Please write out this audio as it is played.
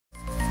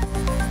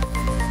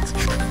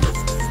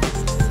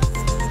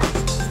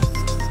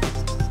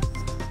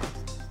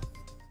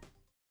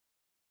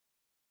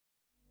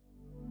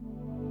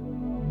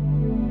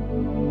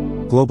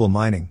Global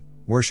mining.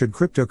 Where should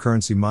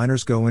cryptocurrency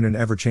miners go in an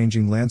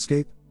ever-changing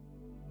landscape?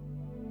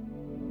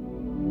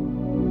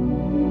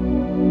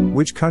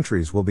 Which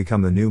countries will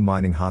become the new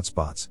mining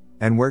hotspots,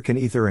 and where can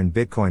Ether and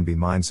Bitcoin be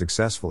mined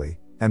successfully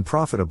and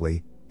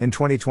profitably in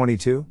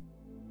 2022?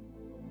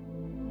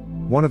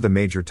 One of the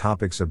major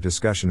topics of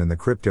discussion in the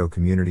crypto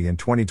community in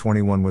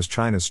 2021 was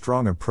China's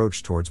strong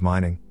approach towards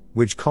mining,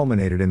 which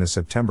culminated in a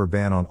September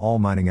ban on all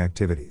mining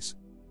activities.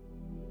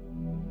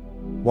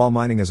 While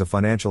mining as a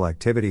financial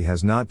activity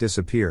has not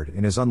disappeared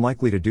and is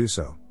unlikely to do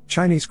so,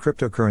 Chinese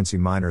cryptocurrency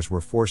miners were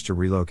forced to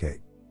relocate.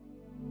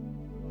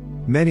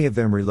 Many of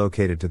them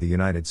relocated to the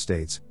United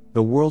States,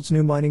 the world's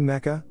new mining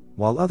mecca,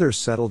 while others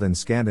settled in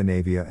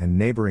Scandinavia and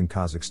neighboring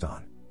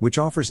Kazakhstan, which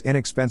offers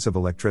inexpensive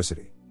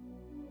electricity.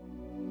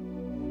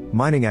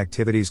 Mining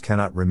activities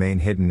cannot remain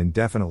hidden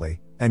indefinitely,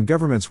 and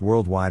governments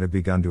worldwide have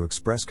begun to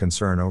express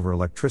concern over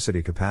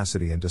electricity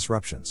capacity and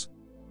disruptions.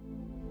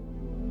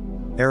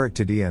 Erik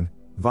Thedéen,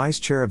 Vice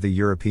Chair of the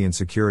European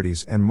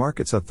Securities and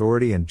Markets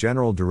Authority and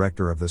General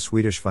Director of the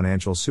Swedish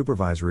Financial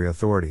Supervisory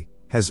Authority,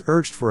 has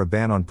urged for a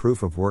ban on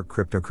proof-of-work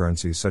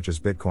cryptocurrencies such as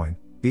Bitcoin,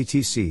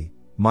 BTC,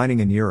 mining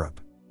in Europe.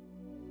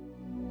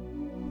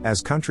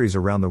 As countries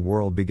around the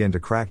world begin to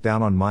crack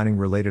down on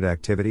mining-related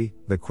activity,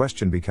 the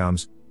question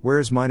becomes, where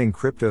is mining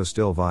crypto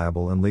still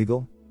viable and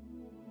legal?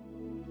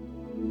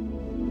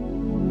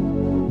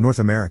 North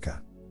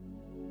America.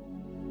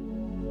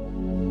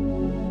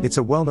 It's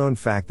a well-known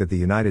fact that the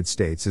United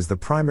States is the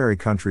primary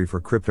country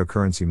for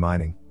cryptocurrency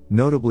mining,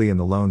 notably in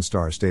the Lone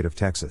Star State of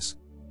Texas.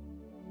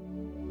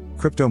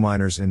 Crypto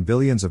miners and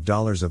billions of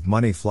dollars of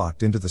money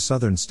flocked into the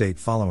southern state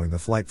following the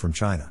flight from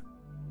China.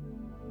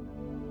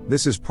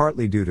 This is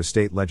partly due to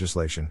state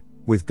legislation,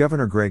 with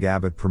Governor Greg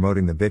Abbott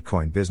promoting the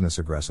Bitcoin business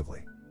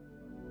aggressively.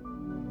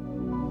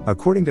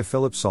 According to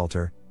Philip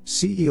Salter,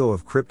 CEO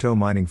of crypto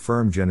mining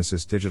firm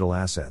Genesis Digital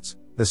Assets,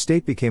 the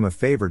state became a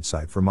favored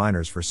site for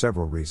miners for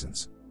several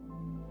reasons.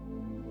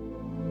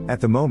 At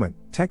the moment,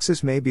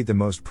 Texas may be the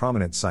most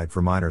prominent site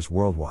for miners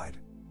worldwide.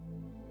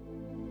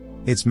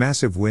 Its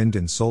massive wind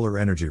and solar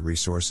energy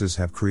resources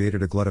have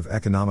created a glut of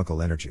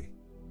economical energy.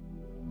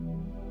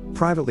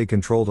 Privately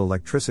controlled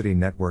electricity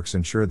networks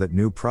ensure that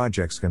new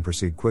projects can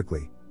proceed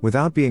quickly,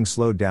 without being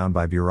slowed down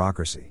by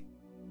bureaucracy.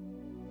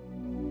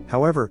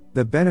 However,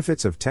 the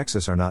benefits of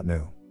Texas are not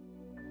new.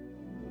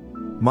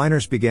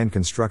 Miners began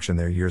construction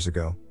there years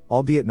ago,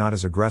 albeit not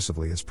as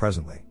aggressively as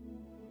presently.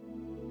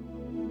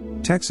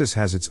 Texas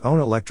has its own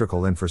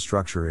electrical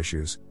infrastructure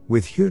issues,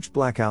 with huge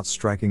blackouts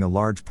striking a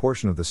large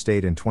portion of the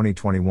state in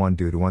 2021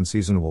 due to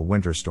unseasonable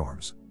winter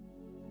storms.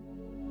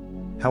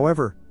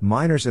 However,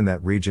 miners in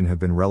that region have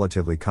been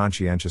relatively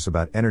conscientious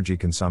about energy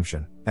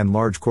consumption, and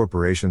large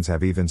corporations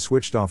have even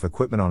switched off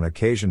equipment on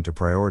occasion to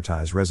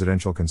prioritize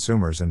residential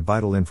consumers and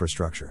vital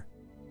infrastructure.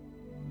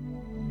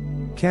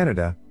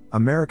 Canada,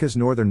 America's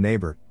northern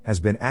neighbor, has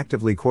been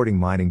actively courting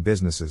mining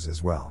businesses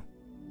as well.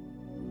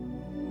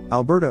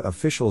 Alberta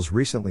officials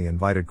recently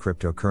invited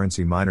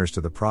cryptocurrency miners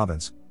to the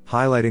province,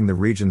 highlighting the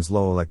region's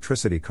low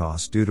electricity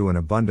costs due to an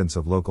abundance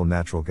of local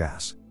natural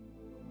gas.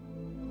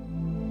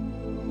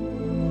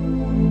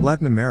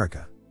 Latin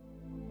America.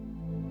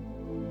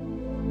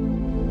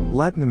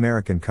 Latin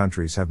American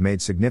countries have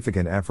made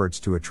significant efforts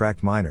to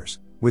attract miners,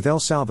 with El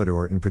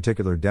Salvador in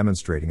particular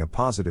demonstrating a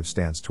positive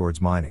stance towards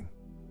mining.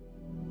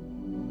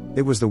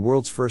 It was the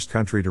world's first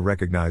country to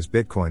recognize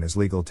Bitcoin as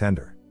legal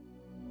tender.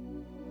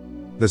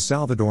 The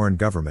Salvadoran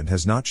government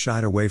has not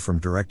shied away from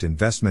direct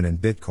investment in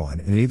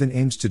Bitcoin and even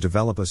aims to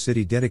develop a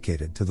city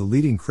dedicated to the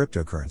leading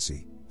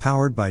cryptocurrency,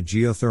 powered by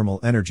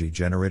geothermal energy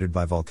generated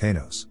by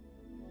volcanoes.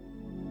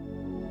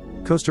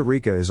 Costa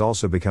Rica is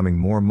also becoming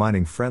more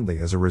mining friendly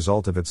as a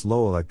result of its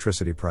low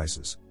electricity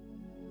prices.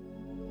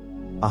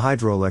 A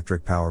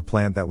hydroelectric power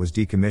plant that was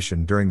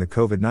decommissioned during the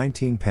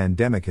COVID-19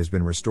 pandemic has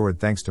been restored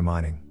thanks to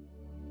mining.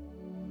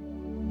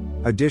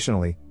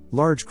 Additionally,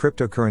 large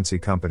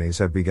cryptocurrency companies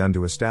have begun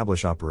to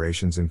establish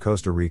operations in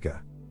Costa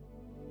Rica.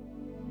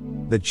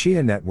 The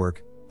Chia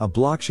Network, a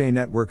blockchain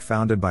network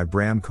founded by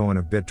Bram Cohen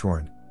of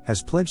BitTorrent,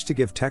 has pledged to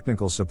give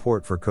technical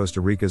support for Costa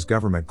Rica's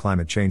government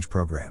climate change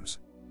programs.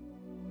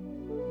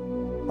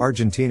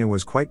 Argentina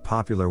was quite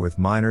popular with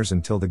miners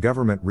until the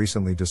government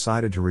recently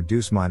decided to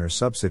reduce miner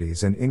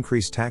subsidies and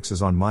increase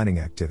taxes on mining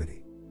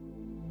activity.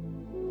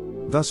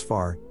 Thus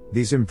far,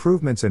 these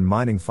improvements in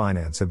mining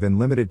finance have been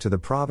limited to the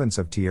province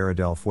of Tierra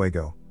del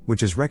Fuego,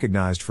 which is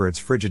recognized for its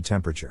frigid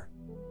temperature.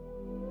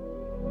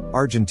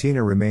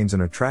 Argentina remains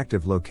an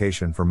attractive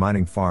location for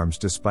mining farms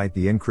despite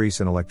the increase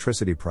in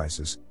electricity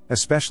prices,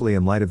 especially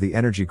in light of the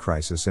energy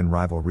crisis in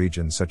rival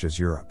regions such as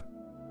Europe.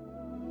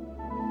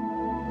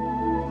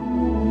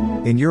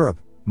 In Europe,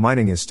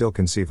 mining is still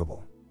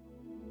conceivable.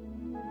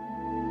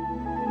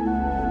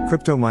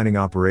 Crypto mining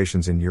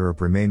operations in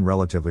Europe remain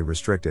relatively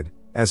restricted,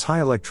 as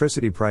high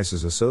electricity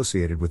prices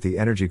associated with the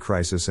energy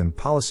crisis and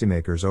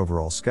policymakers'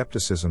 overall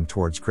skepticism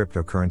towards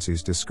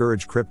cryptocurrencies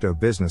discourage crypto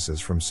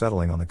businesses from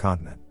settling on the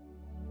continent.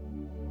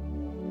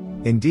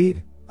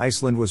 Indeed,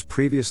 Iceland was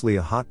previously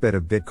a hotbed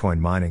of Bitcoin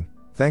mining,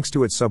 thanks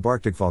to its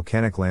subarctic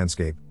volcanic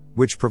landscape,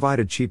 which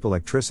provided cheap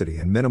electricity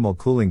and minimal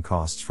cooling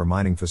costs for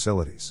mining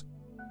facilities.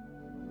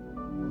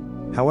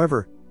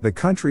 However, the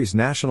country's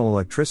national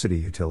electricity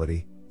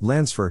utility,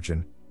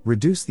 Landsvirkjön,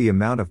 reduced the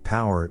amount of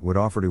power it would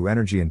offer to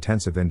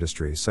energy-intensive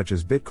industries such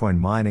as Bitcoin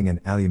mining and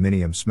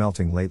aluminium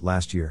smelting late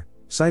last year,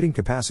 citing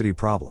capacity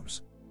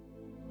problems.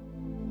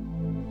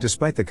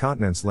 Despite the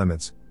continent's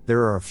limits,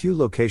 there are a few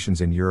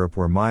locations in Europe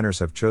where miners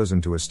have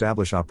chosen to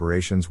establish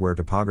operations where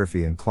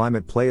topography and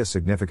climate play a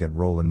significant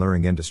role in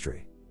luring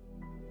industry.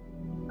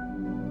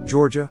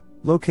 Georgia,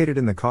 located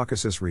in the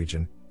Caucasus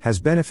region, has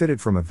benefited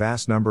from a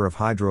vast number of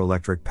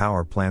hydroelectric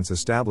power plants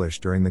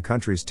established during the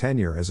country's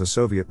tenure as a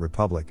Soviet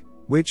republic,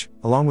 which,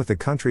 along with the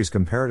country's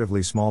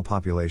comparatively small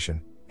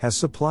population, has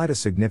supplied a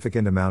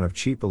significant amount of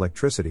cheap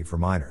electricity for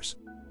miners.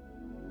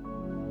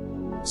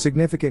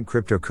 Significant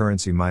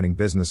cryptocurrency mining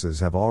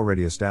businesses have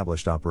already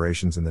established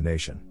operations in the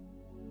nation.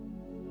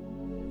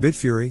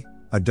 Bitfury,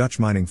 a Dutch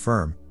mining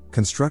firm,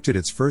 constructed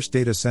its first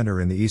data center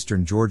in the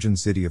eastern Georgian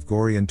city of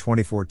Gori in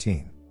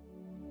 2014.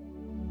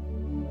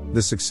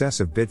 The success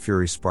of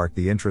Bitfury sparked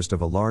the interest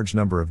of a large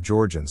number of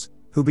Georgians,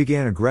 who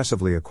began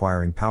aggressively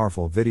acquiring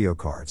powerful video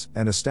cards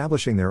and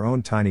establishing their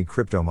own tiny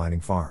crypto mining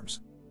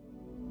farms.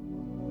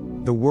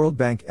 The World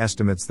Bank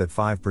estimates that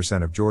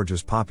 5% of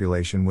Georgia's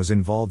population was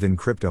involved in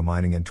crypto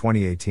mining in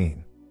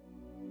 2018.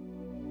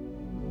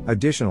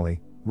 Additionally,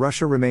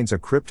 Russia remains a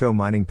crypto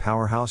mining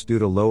powerhouse due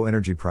to low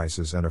energy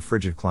prices and a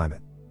frigid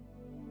climate.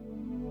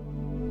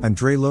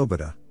 Andrei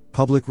Lobota,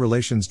 Public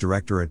Relations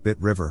Director at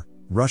BitRiver,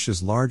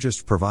 Russia's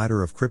largest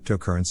provider of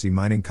cryptocurrency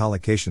mining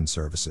colocation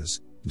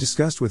services,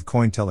 discussed with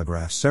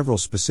Cointelegraph several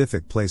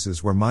specific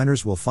places where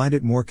miners will find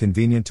it more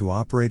convenient to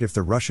operate if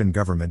the Russian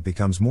government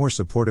becomes more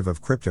supportive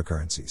of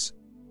cryptocurrencies.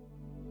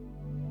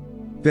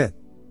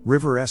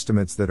 BitRiver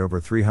estimates that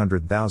over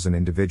 300,000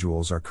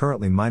 individuals are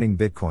currently mining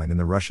Bitcoin in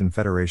the Russian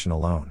Federation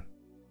alone.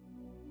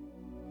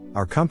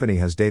 Our company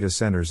has data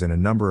centers in a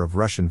number of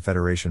Russian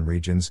Federation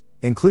regions,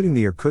 including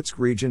the Irkutsk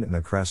region and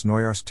the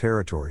Krasnoyarsk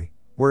territory,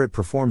 where it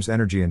performs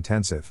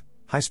energy-intensive,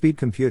 high-speed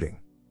computing.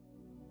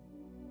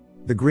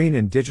 The green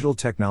and digital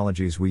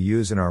technologies we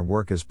use in our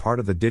work as part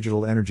of the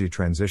digital energy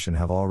transition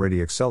have already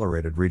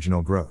accelerated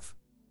regional growth.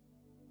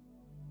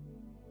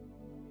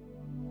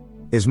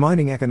 Is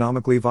mining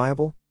economically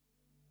viable?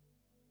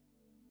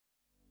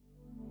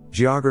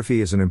 Geography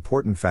is an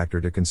important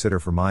factor to consider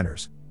for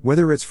miners,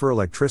 whether it's for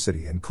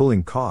electricity and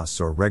cooling costs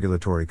or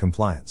regulatory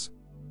compliance.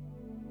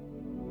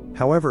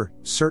 However,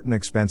 certain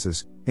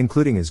expenses,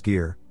 including as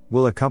gear,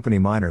 will accompany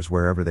miners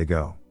wherever they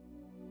go.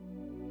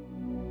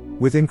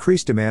 With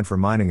increased demand for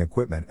mining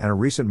equipment and a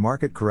recent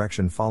market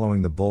correction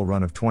following the bull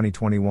run of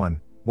 2021,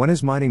 when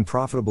is mining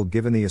profitable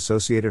given the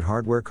associated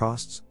hardware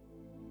costs?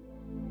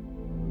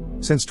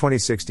 Since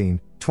 2016,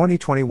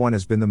 2021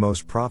 has been the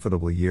most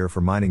profitable year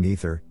for mining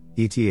Ether,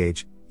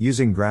 ETH,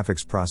 using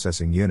graphics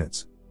processing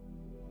units.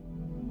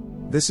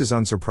 This is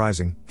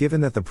unsurprising,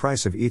 given that the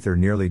price of Ether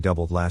nearly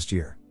doubled last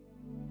year.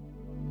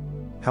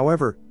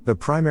 However, the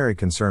primary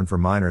concern for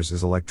miners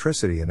is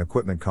electricity and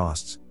equipment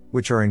costs,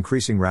 which are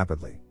increasing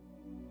rapidly.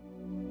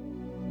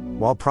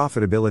 While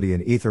profitability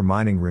in Ether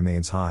mining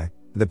remains high,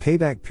 the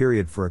payback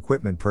period for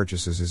equipment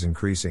purchases is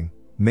increasing,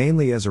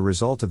 mainly as a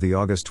result of the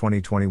August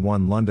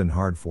 2021 London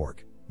hard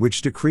fork,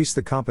 which decreased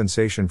the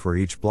compensation for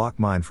each block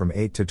mined from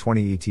 8 to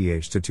 20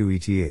 ETH to 2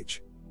 ETH.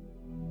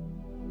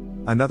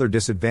 Another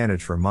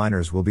disadvantage for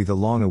miners will be the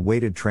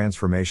long-awaited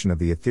transformation of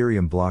the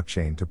Ethereum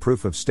blockchain to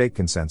proof-of-stake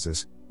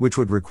consensus, which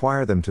would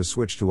require them to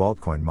switch to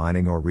altcoin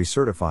mining or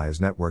recertify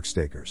as network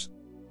stakers.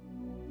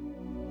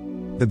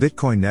 The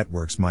Bitcoin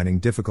network's mining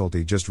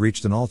difficulty just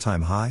reached an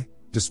all-time high,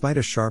 despite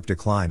a sharp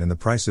decline in the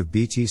price of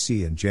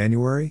BTC in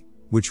January,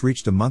 which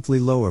reached a monthly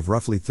low of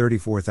roughly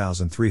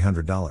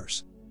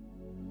 $34,300.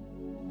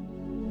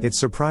 It's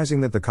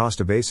surprising that the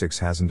cost of ASICs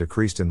hasn't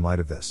decreased in light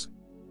of this.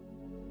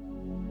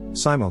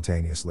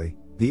 Simultaneously,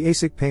 the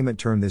ASIC payment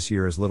term this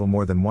year is little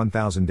more than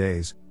 1,000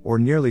 days, or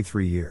nearly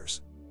 3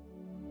 years.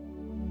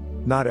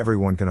 Not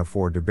everyone can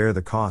afford to bear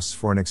the costs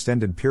for an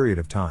extended period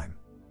of time.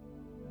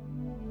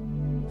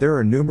 There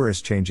are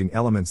numerous changing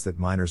elements that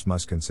miners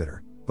must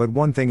consider, but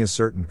one thing is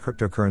certain: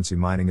 cryptocurrency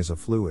mining is a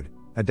fluid,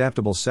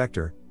 adaptable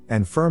sector,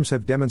 and firms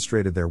have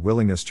demonstrated their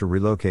willingness to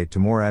relocate to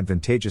more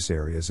advantageous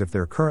areas if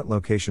their current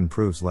location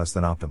proves less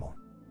than optimal.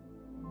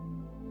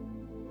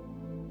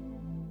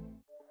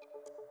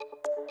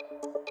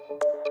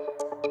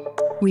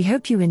 We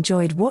hope you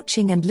enjoyed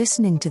watching and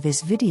listening to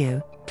this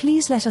video.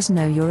 Please let us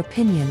know your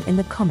opinion in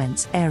the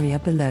comments area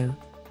below.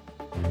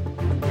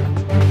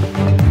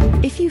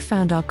 If you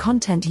found our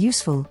content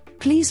useful,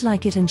 please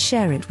like it and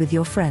share it with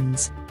your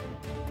friends.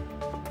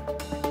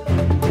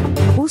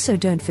 Also,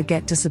 don't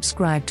forget to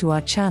subscribe to our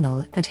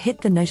channel and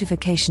hit the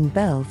notification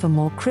bell for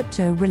more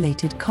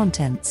crypto-related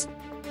contents.